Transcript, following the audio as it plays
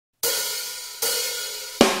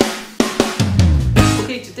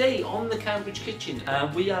today on the Cambridge Kitchen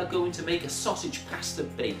we are going to make a sausage pasta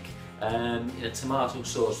bake in a tomato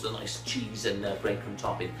sauce with a nice cheese and breadcrumb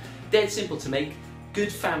topping. Dead simple to make, good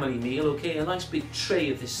family meal, okay? A nice big tray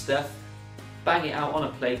of this stuff, bang it out on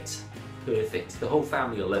a plate, perfect. The whole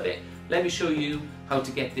family will love it. Let me show you how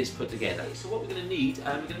to get this put together. So what we're going to need,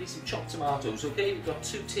 some chopped tomatoes, okay? We've got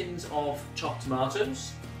 2 tins of chopped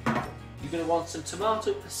tomatoes. You're going to want some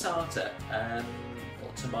tomato passata,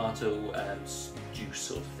 or tomato juice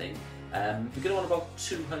sort of thing. You're going to want about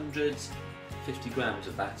 250 grams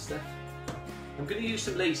of that stuff. I'm going to use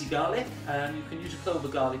some lazy garlic. You can use a clove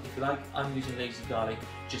of garlic if you like. I'm using lazy garlic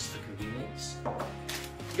just for convenience.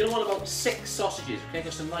 You're going to want about 6 sausages. Okay,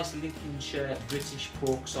 got some nice Lincolnshire British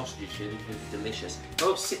pork sausages here. They're going to be delicious.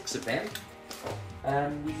 About 6 of them.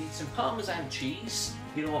 We need some parmesan cheese.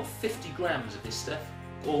 You're going to want 50 grams of this stuff,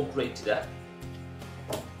 all grated up.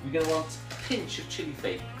 You're going to want a pinch of chili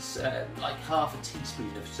flakes, like half a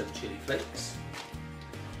teaspoon of some chili flakes.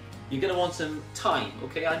 You're going to want some thyme,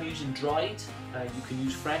 okay? I'm using dried. You can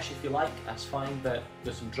use fresh if you like, that's fine, but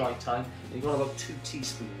there's some dried thyme. And you're going to want about 2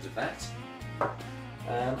 teaspoons of that.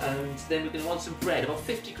 And then we're going to want some bread, about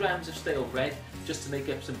 50 grams of stale bread, just to make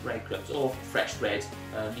up some breadcrumbs, or fresh bread,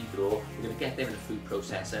 either or. We're going to get them in a food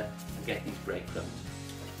processor and get these breadcrumbs.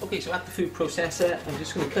 Okay, so at the food processor, I'm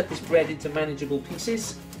just going to cut this bread into manageable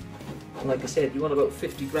pieces. And like I said, you want about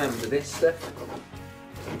 50 grams of this stuff.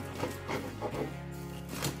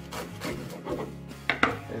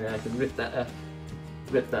 And then I can rip that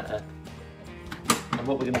up. And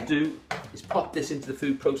what we're going to do is pop this into the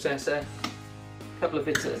food processor, a couple of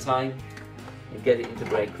bits at a time, and get it into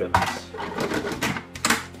breadcrumbs.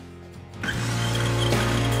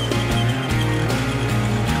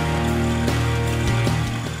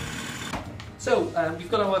 So we've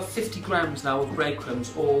got our 50 grams now of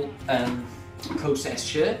breadcrumbs all processed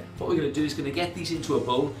here. What we're going to do is going to get these into a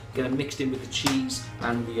bowl, get them mixed in with the cheese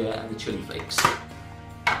and the chili flakes.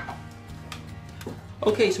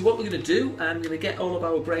 Okay, so what we're going to do, I'm going to get all of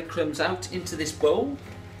our breadcrumbs out into this bowl.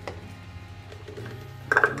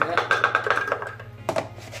 A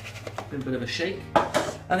bit of a shake.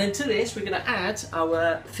 And then to this we're going to add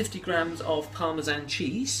our 50 grams of parmesan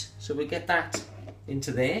cheese. So we'll get that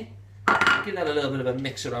into there. Give that a little bit of a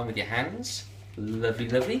mix around with your hands. Lovely,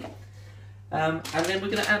 lovely. And then we're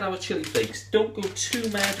going to add our chili flakes. Don't go too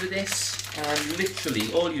mad with this.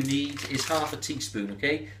 Literally all you need is half a teaspoon,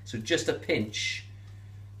 okay? So just a pinch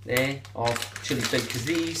there of chili flakes, because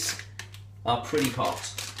these are pretty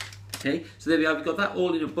hot. Okay, so there we are, we've got that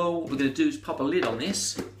all in a bowl. What we're going to do is pop a lid on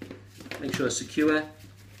this, make sure it's secure,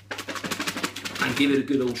 and give it a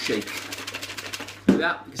good old shake. Like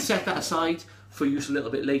that, we can set that aside for use a little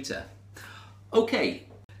bit later. Okay,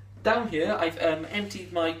 down here I've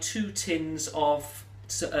emptied my 2 tins of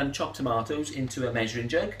chopped tomatoes into a measuring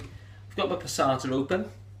jug. I've got my passata open.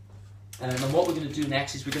 And what we're going to do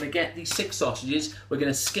next is we're going to get these 6 sausages, we're going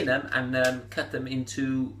to skin them and cut them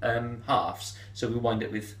into halves. So we wind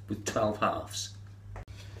up with 12 halves.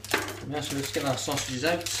 And that's going to skin our sausages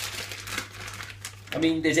out. I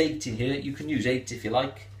mean, there's 8 in here, you can use 8 if you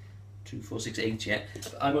like. 2, 4, 6, 8, yeah.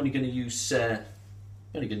 But I'm only going to use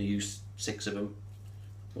 6 of them.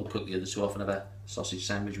 We'll cook the other 2 off and have a sausage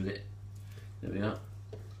sandwich with it. There we are.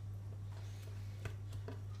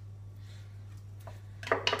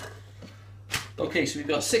 Okay, so we've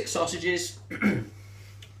got 6 sausages, and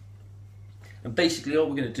basically all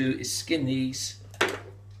we're going to do is skin these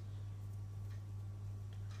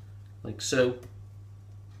like so,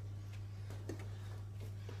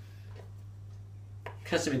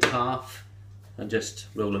 cut them into half and just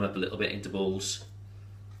roll them up a little bit into balls.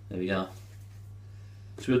 There we go.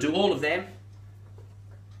 So we'll do all of them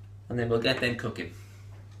and then we'll get them cooking.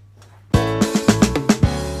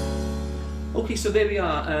 Okay, so there we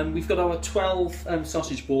are. We've got our 12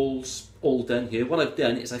 sausage balls all done here. What I've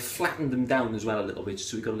done is I've flattened them down as well a little bit,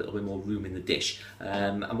 so we've got a little bit more room in the dish.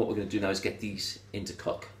 And what we're going to do now is get these into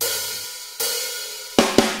cook.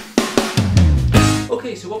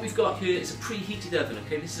 Okay, so what we've got here is a preheated oven.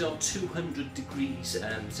 Okay, this is on 200 degrees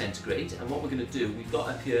centigrade, and what we're going to do, we've got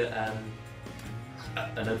up here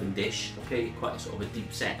an oven dish. Okay, quite a sort of a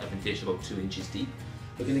deep set oven dish, about 2 inches deep.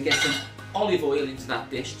 We're going to get some olive oil into that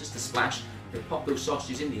dish, just a splash. We'll pop those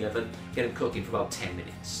sausages in the oven, get them cooking for about 10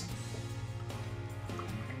 minutes.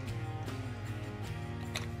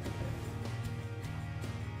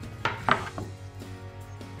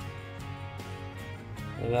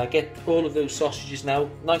 Get all of those sausages now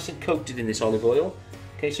nice and coated in this olive oil.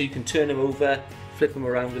 Okay, so you can turn them over, flip them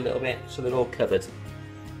around a little bit so they're all covered.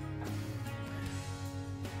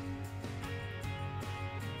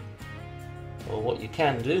 Or what you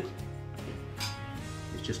can do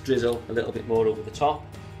just drizzle a little bit more over the top,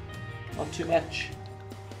 not too much.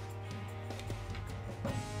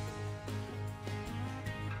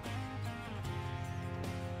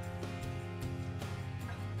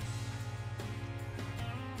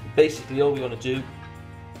 Basically all we want to do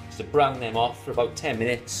is to brown them off for about 10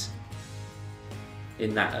 minutes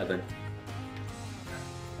in that oven.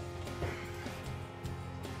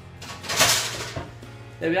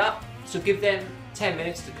 There we are. So give them 10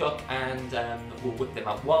 minutes to cook, and we'll whip them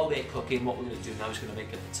out. While they're cooking, what we're going to do now is going to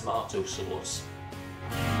make a tomato sauce.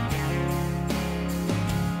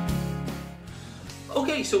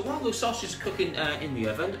 Okay, so while those sausages are cooking in the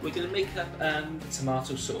oven, we're going to make up the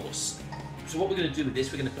tomato sauce. So what we're going to do with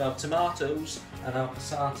this, we're going to put our tomatoes and our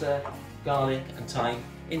passata, garlic and thyme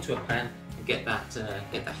into a pan and get that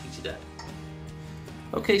heated up.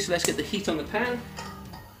 Okay, so let's get the heat on the pan.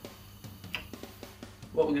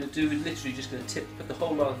 What we're going to do is literally just going to put the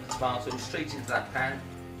whole lot of the tomatoes straight into that pan.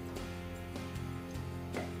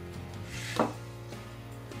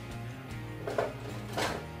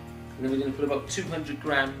 And then we're going to put about 200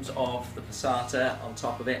 grams of the passata on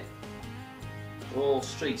top of it, all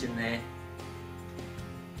straight in there.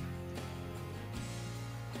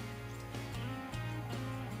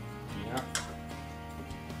 Yeah.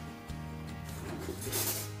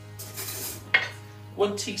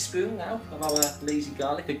 1 teaspoon now of our lazy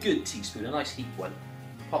garlic, a good teaspoon, a nice heap one.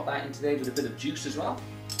 Pop that into there with a bit of juice as well.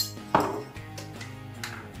 And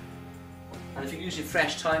if you're using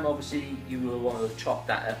fresh thyme, obviously you will want to chop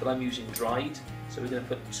that up, but I'm using dried. So we're going to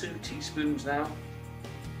put 2 teaspoons now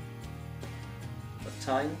of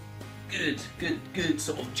thyme. Good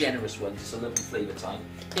sort of generous one, just a lovely flavour thyme.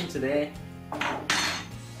 Into there,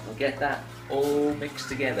 and get that all mixed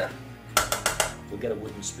together. We'll get a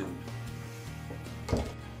wooden spoon.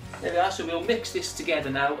 There we are, so we'll mix this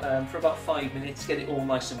together now for about 5 minutes, get it all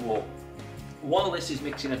nice and warm. While this is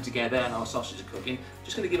mixing up together and our sausages are cooking, I'm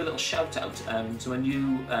just going to give a little shout out to a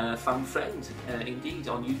new found friend, indeed,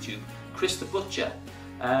 on YouTube, Chris the Butcher.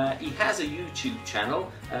 He has a YouTube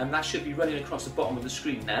channel, that should be running across the bottom of the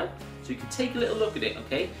screen now, so you can take a little look at it,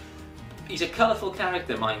 okay? He's a colourful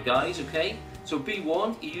character, mind guys, okay? So be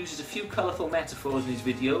warned, he uses a few colourful metaphors in his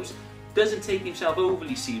videos, doesn't take himself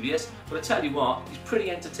overly serious, but I tell you what, he's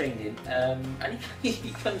pretty entertaining, and he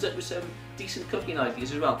comes up with some decent cooking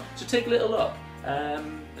ideas as well. So take a little look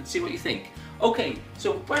and see what you think. Okay,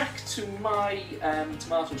 so back to my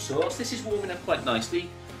tomato sauce. This is warming up quite nicely.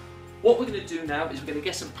 What we're going to do now is we're going to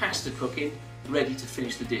get some pasta cooking, ready to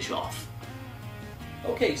finish the dish off.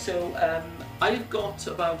 Okay, so I've got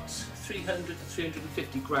about 300 to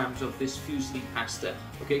 350 grams of this fusilli pasta.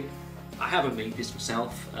 Okay, I haven't made this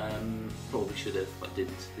myself, probably should have, but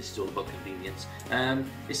didn't. This is all about convenience.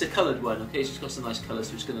 It's a coloured one, okay, so it's got some nice colours,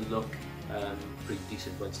 so it's going to look pretty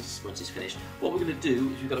decent once it's finished. What we're going to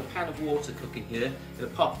do is we've got a pan of water cooking here. We're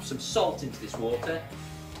going to pop some salt into this water,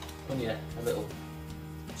 only a little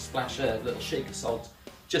splash, a little shake of salt,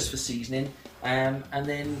 just for seasoning, and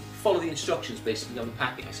then follow the instructions basically on the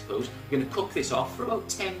packet, I suppose. We're going to cook this off for about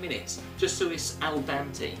 10 minutes, just so it's al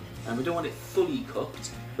dente, and we don't want it fully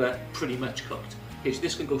cooked, but pretty much cooked. Okay, so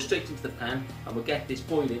this can go straight into the pan, and we'll get this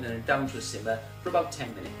boiling and then down to a simmer for about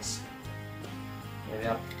 10 minutes. There we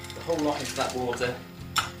are, the whole lot into that water.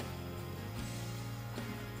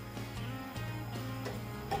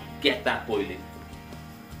 Get that boiling.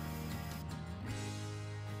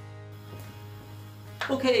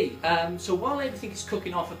 Okay, so while everything is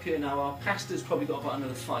cooking off up here now, our pasta's probably got about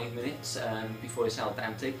another 5 minutes before it's al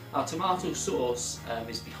dente. Our tomato sauce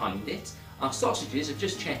is behind it. Our sausages, I've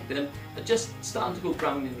just checked them, are just starting to go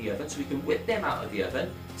brown in the oven, so we can whip them out of the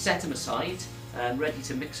oven, set them aside, and ready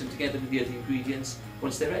to mix them together with the other ingredients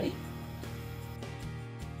once they're ready.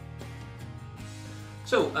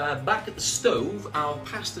 So, back at the stove, our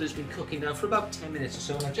pasta has been cooking now for about 10 minutes or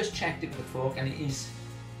so, and I've just checked it with a fork, and it's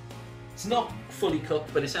not fully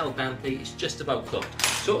cooked, but it's al dente, it's just about cooked.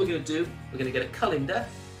 So what we're going to do, we're going to get a colander,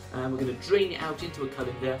 and we're going to drain it out into a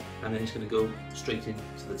colander, and then it's going to go straight into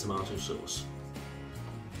the tomato sauce.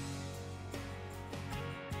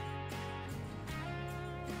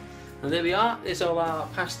 And there we are, there's all our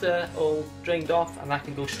pasta all drained off, and that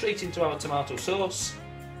can go straight into our tomato sauce.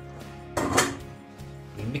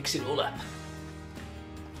 We mix it all up.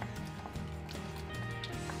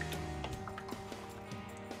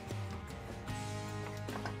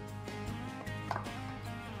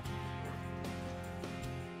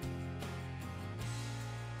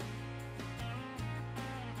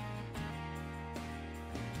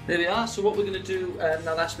 There we are, so what we're going to do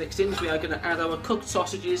now that's mixed in is we are going to add our cooked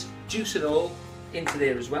sausages, juice and all, into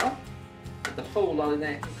there as well. Put the whole lot in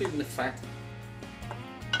there, including the fat.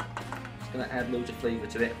 It's going to add loads of flavour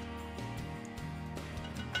to it.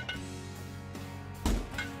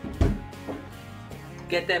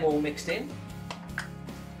 Get them all mixed in.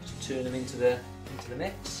 Just turn them into the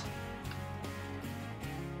mix.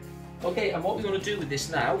 Okay, and what we're going to do with this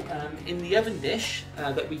now, in the oven dish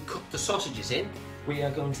that we cooked the sausages in, we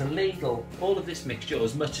are going to ladle all of this mixture,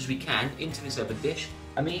 as much as we can, into this oven dish.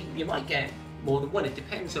 I mean, you might get more than one, it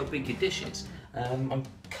depends how big your dish is. I'm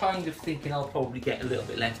kind of thinking I'll probably get a little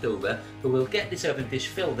bit left over, but we'll get this oven dish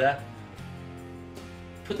filled up,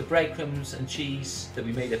 put the breadcrumbs and cheese that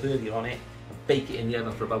we made up earlier on it, and bake it in the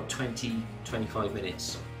oven for about 20-25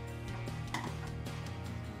 minutes.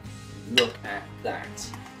 Look at that.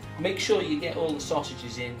 Make sure you get all the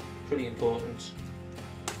sausages in, pretty important.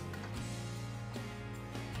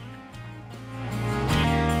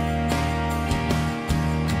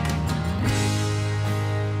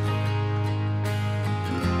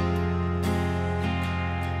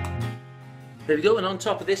 There we go, and on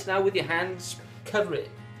top of this now with your hands, cover it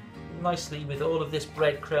nicely with all of this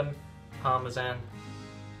breadcrumb, parmesan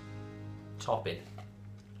topping.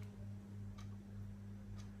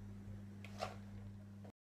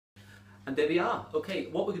 And there we are. Okay,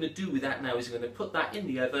 what we're going to do with that now is we're going to put that in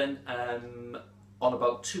the oven on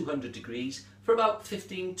about 200 degrees for about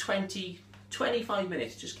 15, 20, 25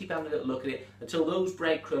 minutes. Just keep having a little look at it until those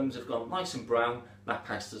breadcrumbs have gone nice and brown, that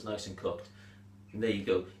pasta's nice and cooked. And there you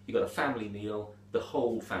go, you've got a family meal the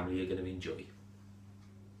whole family are going to enjoy.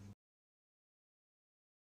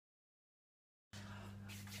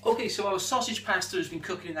 Okay, so our sausage pasta has been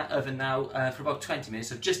cooking in that oven now for about 20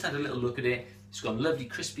 minutes. I've just had a little look at it. It's gone lovely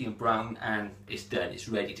crispy and brown, and it's done. It's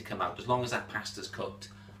ready to come out. As long as that pasta's cooked,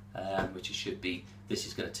 which it should be, this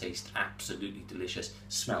is going to taste absolutely delicious.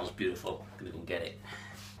 Smells beautiful. I'm going to go and get it.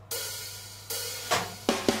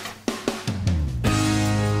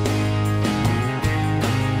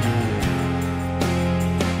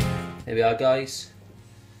 There we are, guys.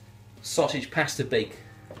 Sausage pasta bake.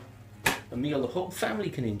 A meal the whole family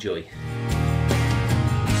can enjoy.